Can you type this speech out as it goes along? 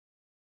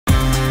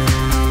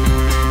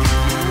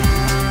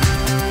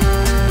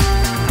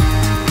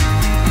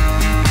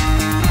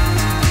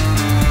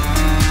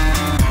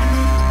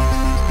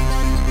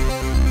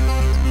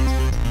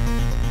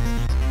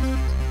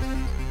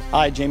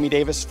Hi, Jamie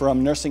Davis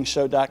from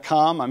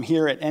NursingShow.com. I'm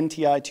here at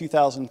NTI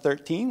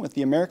 2013 with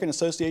the American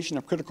Association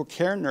of Critical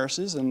Care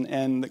Nurses,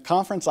 and the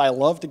conference I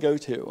love to go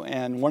to.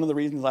 And one of the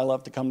reasons I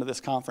love to come to this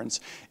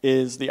conference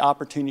is the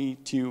opportunity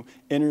to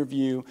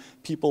interview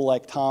people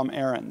like Tom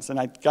Ahrens. And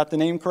I got the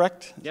name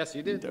correct? Yes,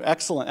 you did.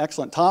 Excellent,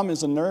 excellent. Tom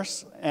is a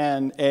nurse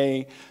and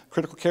a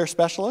critical care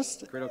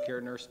specialist. Critical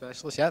care nurse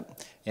specialist,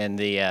 yep. And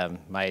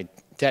my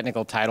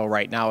technical title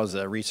right now is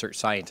a research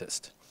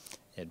scientist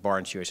at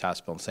Barnes Jewish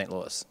Hospital in St.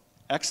 Louis.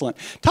 Excellent.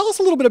 Tell us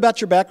a little bit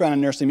about your background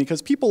in nursing,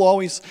 because people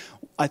always,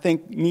 I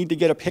think, need to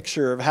get a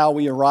picture of how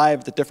we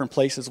arrived at different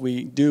places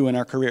we do in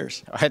our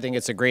careers. I think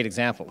it's a great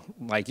example.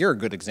 Like, you're a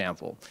good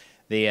example.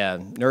 The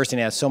nursing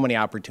has so many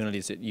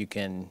opportunities that you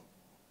can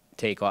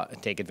take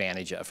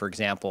advantage of. For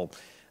example,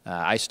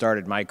 I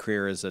started my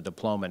career as a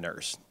diploma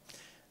nurse.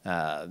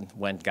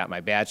 Got my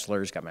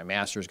bachelor's, got my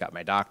master's, got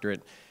my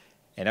doctorate.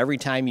 And every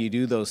time you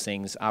do those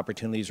things,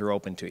 opportunities are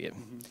open to you.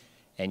 Mm-hmm.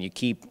 And you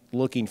keep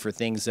looking for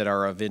things that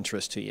are of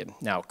interest to you.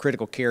 Now,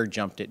 critical care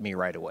jumped at me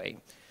right away.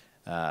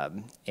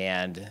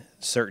 And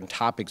certain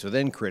topics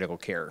within critical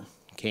care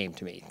came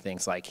to me,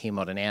 things like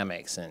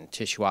hemodynamics and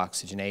tissue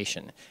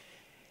oxygenation.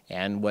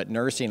 And what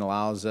nursing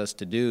allows us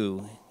to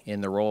do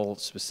in the role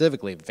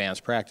specifically of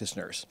advanced practice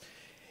nurse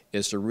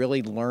is to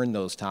really learn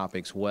those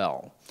topics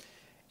well.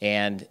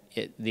 And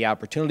the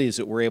opportunities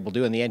that we're able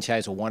to do, and the NTI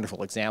is a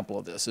wonderful example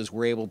of this, is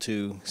we're able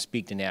to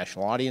speak to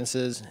national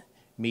audiences,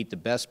 meet the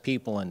best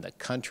people in the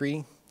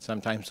country,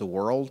 sometimes the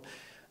world,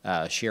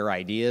 share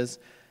ideas.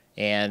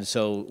 And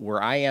so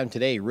where I am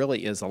today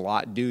really is a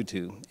lot due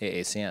to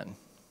AACN.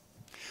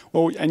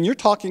 Well, and you're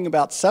talking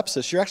about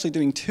sepsis. You're actually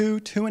doing two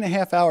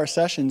 2.5-hour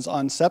sessions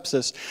on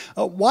sepsis.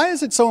 Why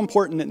is it so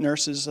important that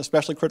nurses,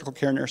 especially critical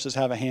care nurses,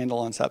 have a handle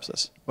on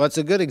sepsis? Well, it's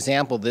a good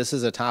example. This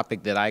is a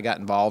topic that I got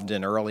involved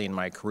in early in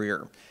my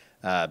career.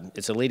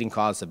 It's a leading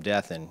cause of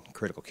death in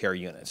critical care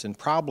units and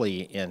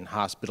probably in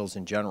hospitals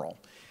in general.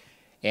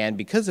 And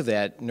because of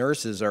that,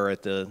 nurses are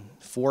at the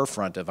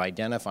forefront of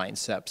identifying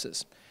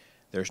sepsis.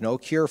 There's no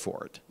cure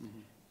for it. Mm-hmm.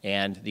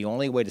 And the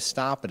only way to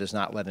stop it is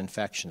not let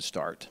infection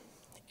start.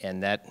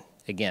 And that,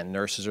 again,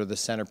 nurses are the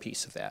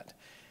centerpiece of that.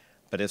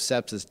 But if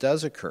sepsis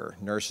does occur,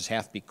 nurses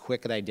have to be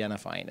quick at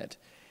identifying it.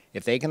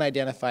 If they can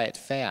identify it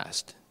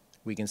fast,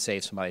 we can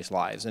save somebody's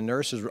lives. And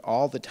nurses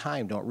all the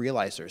time don't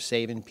realize they're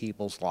saving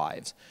people's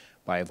lives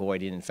by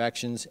avoiding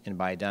infections and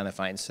by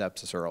identifying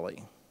sepsis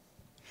early.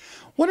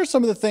 What are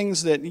some of the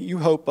things that you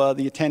hope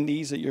the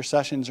attendees at your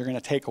sessions are going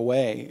to take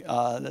away,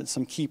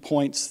 some key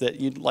points that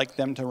you'd like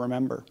them to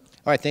remember?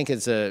 Oh, I think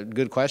it's a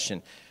good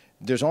question.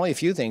 There's only a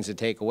few things to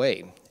take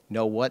away.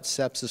 Know what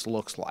sepsis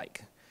looks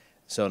like.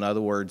 So in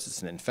other words,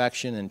 it's an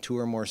infection and 2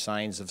 or more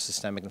signs of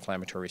systemic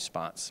inflammatory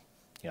response.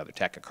 You know,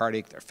 they're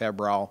tachycardic, they're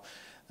febrile,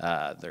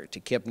 they're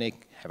tachypnic,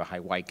 have a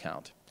high white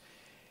count.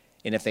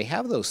 And if they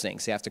have those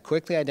things, they have to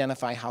quickly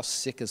identify how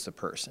sick is the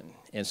person,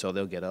 and so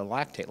they'll get a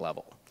lactate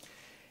level.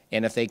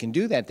 And if they can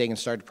do that, they can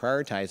start to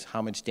prioritize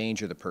how much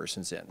danger the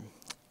person's in.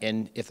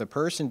 And if the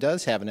person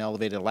does have an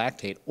elevated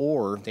lactate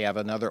or they have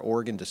another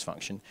organ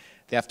dysfunction,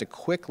 they have to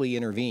quickly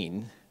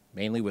intervene,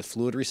 mainly with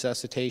fluid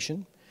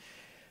resuscitation.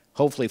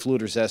 Hopefully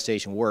fluid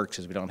resuscitation works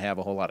because we don't have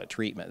a whole lot of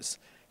treatments.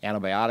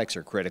 Antibiotics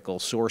are critical,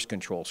 source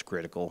control is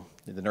critical.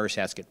 The nurse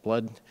has to get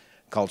blood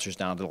cultures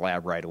down to the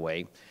lab right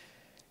away.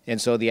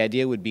 And so the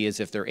idea would be is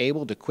if they're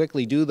able to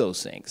quickly do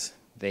those things,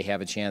 they have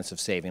a chance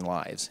of saving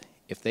lives.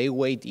 If they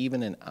wait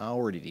even an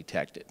hour to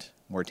detect it,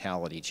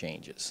 mortality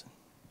changes.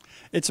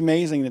 It's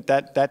amazing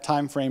that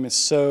time frame is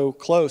so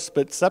close,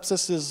 but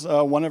sepsis is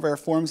one of our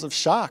forms of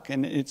shock,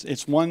 and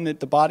it's one that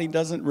the body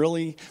doesn't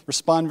really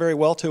respond very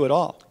well to at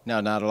all.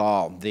 No, not at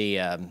all. The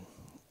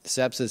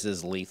sepsis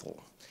is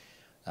lethal.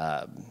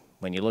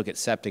 When you look at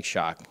septic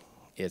shock,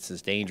 it's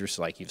as dangerous,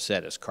 like you've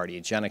said, as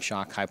cardiogenic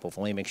shock,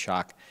 hypovolemic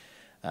shock,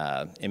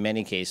 in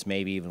many cases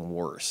maybe even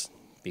worse,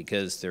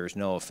 because there's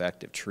no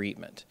effective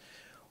treatment.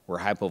 Where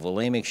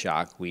hypovolemic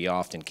shock, we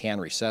often can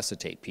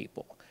resuscitate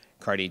people.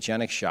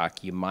 Cardiogenic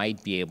shock, you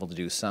might be able to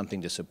do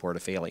something to support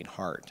a failing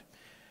heart.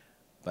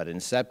 But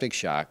in septic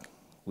shock,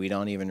 we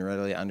don't even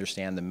really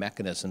understand the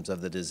mechanisms of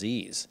the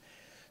disease.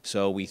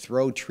 So we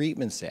throw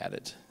treatments at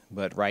it.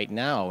 But right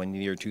now, in the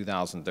year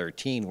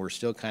 2013, we're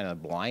still kind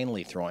of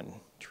blindly throwing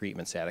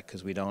treatments at it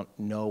because we don't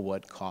know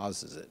what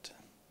causes it.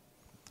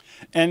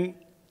 And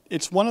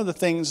it's one of the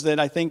things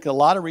that I think a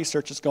lot of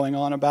research is going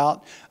on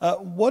about.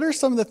 What are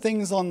some of the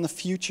things on the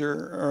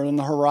future or on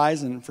the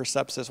horizon for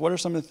sepsis? What are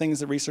some of the things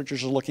that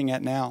researchers are looking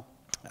at now?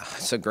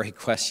 That's a great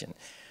question.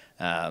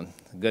 A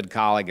good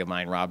colleague of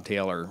mine, Rob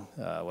Taylor,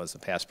 was the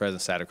past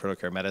president of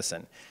critical care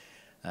medicine,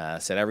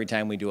 said every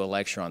time we do a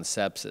lecture on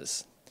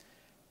sepsis,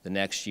 the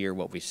next year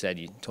what we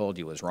told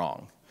you was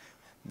wrong,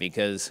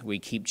 because we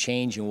keep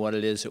changing what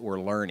it is that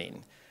we're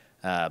learning.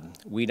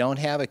 We don't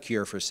have a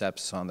cure for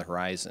sepsis on the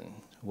horizon.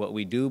 What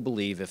we do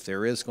believe, if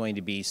there is going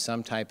to be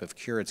some type of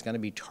cure, it's going to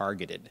be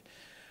targeted.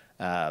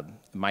 It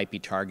might be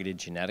targeted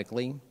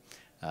genetically,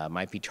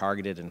 might be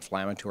targeted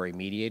inflammatory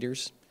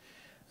mediators.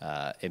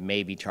 It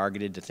may be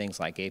targeted to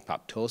things like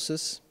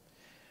apoptosis.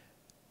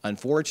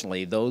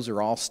 Unfortunately, those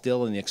are all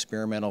still in the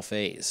experimental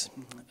phase.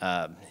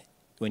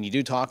 When you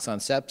do talks on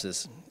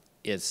sepsis,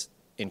 it's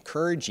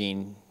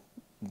encouraging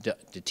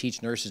to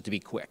teach nurses to be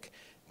quick,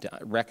 to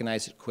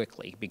recognize it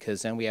quickly,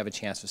 because then we have a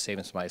chance of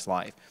saving somebody's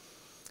life.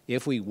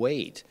 If we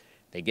wait,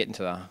 they get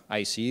into the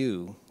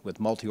ICU with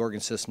multi-organ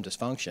system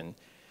dysfunction,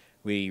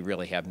 we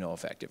really have no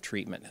effective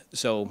treatment.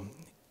 So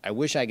I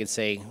wish I could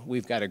say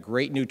we've got a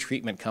great new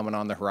treatment coming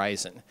on the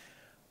horizon,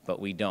 but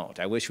we don't.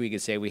 I wish we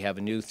could say we have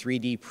a new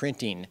 3D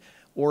printing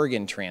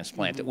organ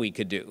transplant that we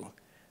could do,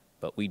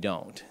 but we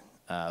don't.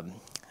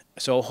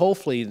 So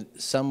hopefully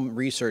some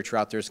researcher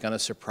out there is going to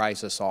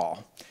surprise us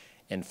all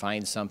and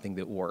find something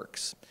that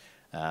works.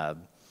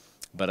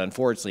 But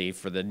unfortunately,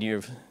 for the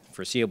near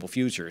foreseeable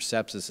future,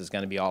 sepsis is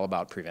going to be all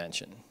about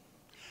prevention.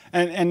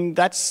 And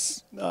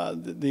that's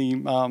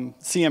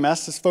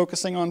CMS is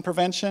focusing on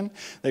prevention.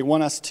 They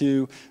want us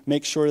to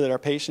make sure that our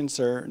patients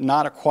are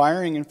not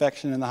acquiring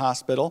infection in the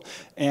hospital.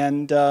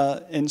 And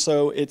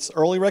so it's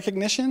early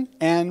recognition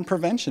and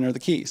prevention are the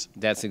keys.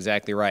 That's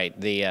exactly right.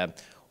 The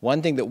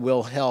one thing that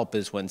will help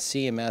is when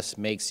CMS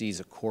makes these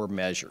a core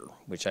measure,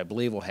 which I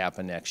believe will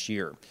happen next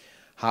year.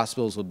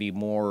 Hospitals will be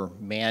more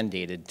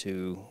mandated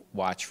to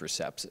watch for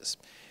sepsis.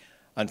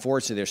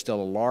 Unfortunately, there's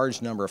still a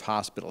large number of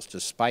hospitals,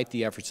 despite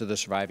the efforts of the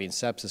Surviving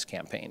Sepsis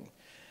campaign,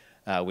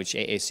 which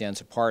AACN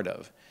is a part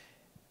of.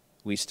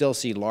 We still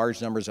see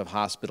large numbers of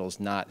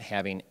hospitals not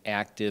having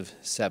active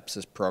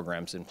sepsis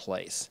programs in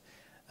place.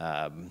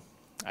 I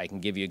can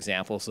give you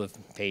examples of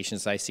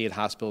patients I see at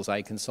hospitals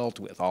I consult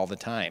with all the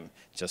time.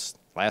 Just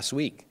last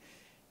week,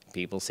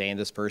 people saying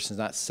this person's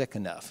not sick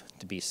enough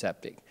to be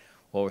septic.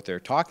 Well, what they're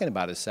talking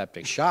about is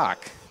septic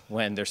shock.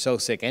 When they're so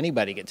sick,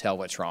 anybody can tell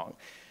what's wrong.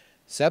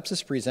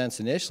 Sepsis presents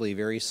initially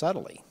very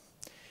subtly.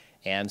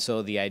 And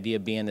so the idea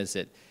being is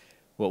that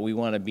what we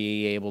want to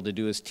be able to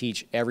do is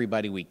teach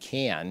everybody we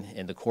can,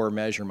 and the core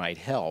measure might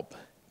help,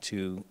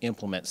 to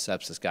implement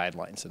sepsis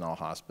guidelines in all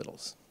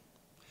hospitals.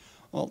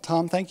 Well,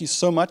 Tom, thank you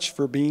so much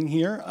for being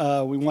here.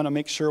 We want to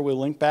make sure we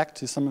link back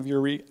to some of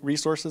your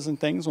resources and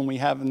things when we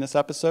have in this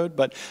episode,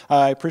 but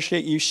I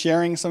appreciate you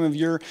sharing some of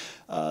your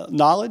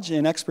knowledge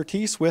and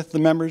expertise with the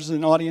members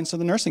and audience of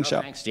the Nursing Show.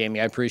 Thanks, Jamie.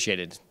 I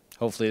appreciate it.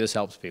 Hopefully this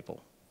helps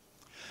people.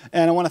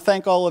 And I want to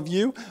thank all of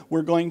you.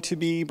 We're going to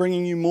be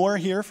bringing you more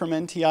here from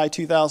NTI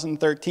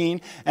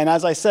 2013. And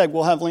as I said,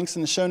 we'll have links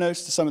in the show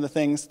notes to some of the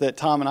things that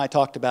Tom and I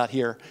talked about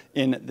here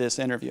in this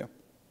interview.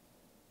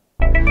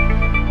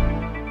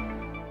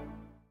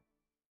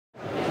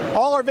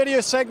 All our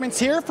video segments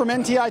here from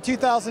NTI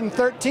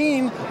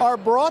 2013 are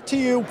brought to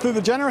you through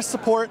the generous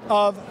support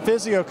of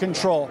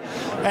Physio-Control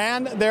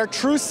and their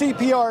True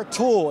CPR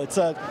tool. It's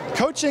a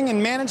coaching and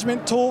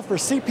management tool for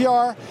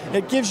CPR.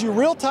 It gives you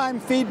real-time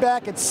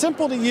feedback, it's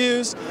simple to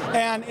use,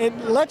 and it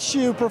lets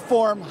you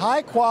perform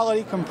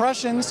high-quality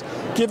compressions,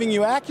 giving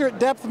you accurate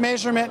depth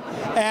measurement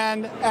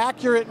and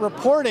accurate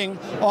reporting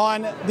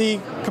on the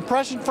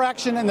compression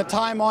fraction and the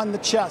time on the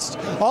chest.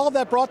 All of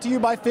that brought to you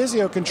by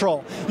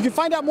Physio-Control. You can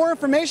find out more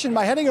information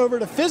by heading over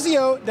to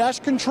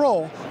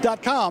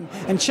physio-control.com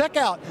and check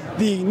out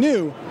the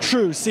new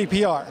True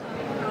CPR.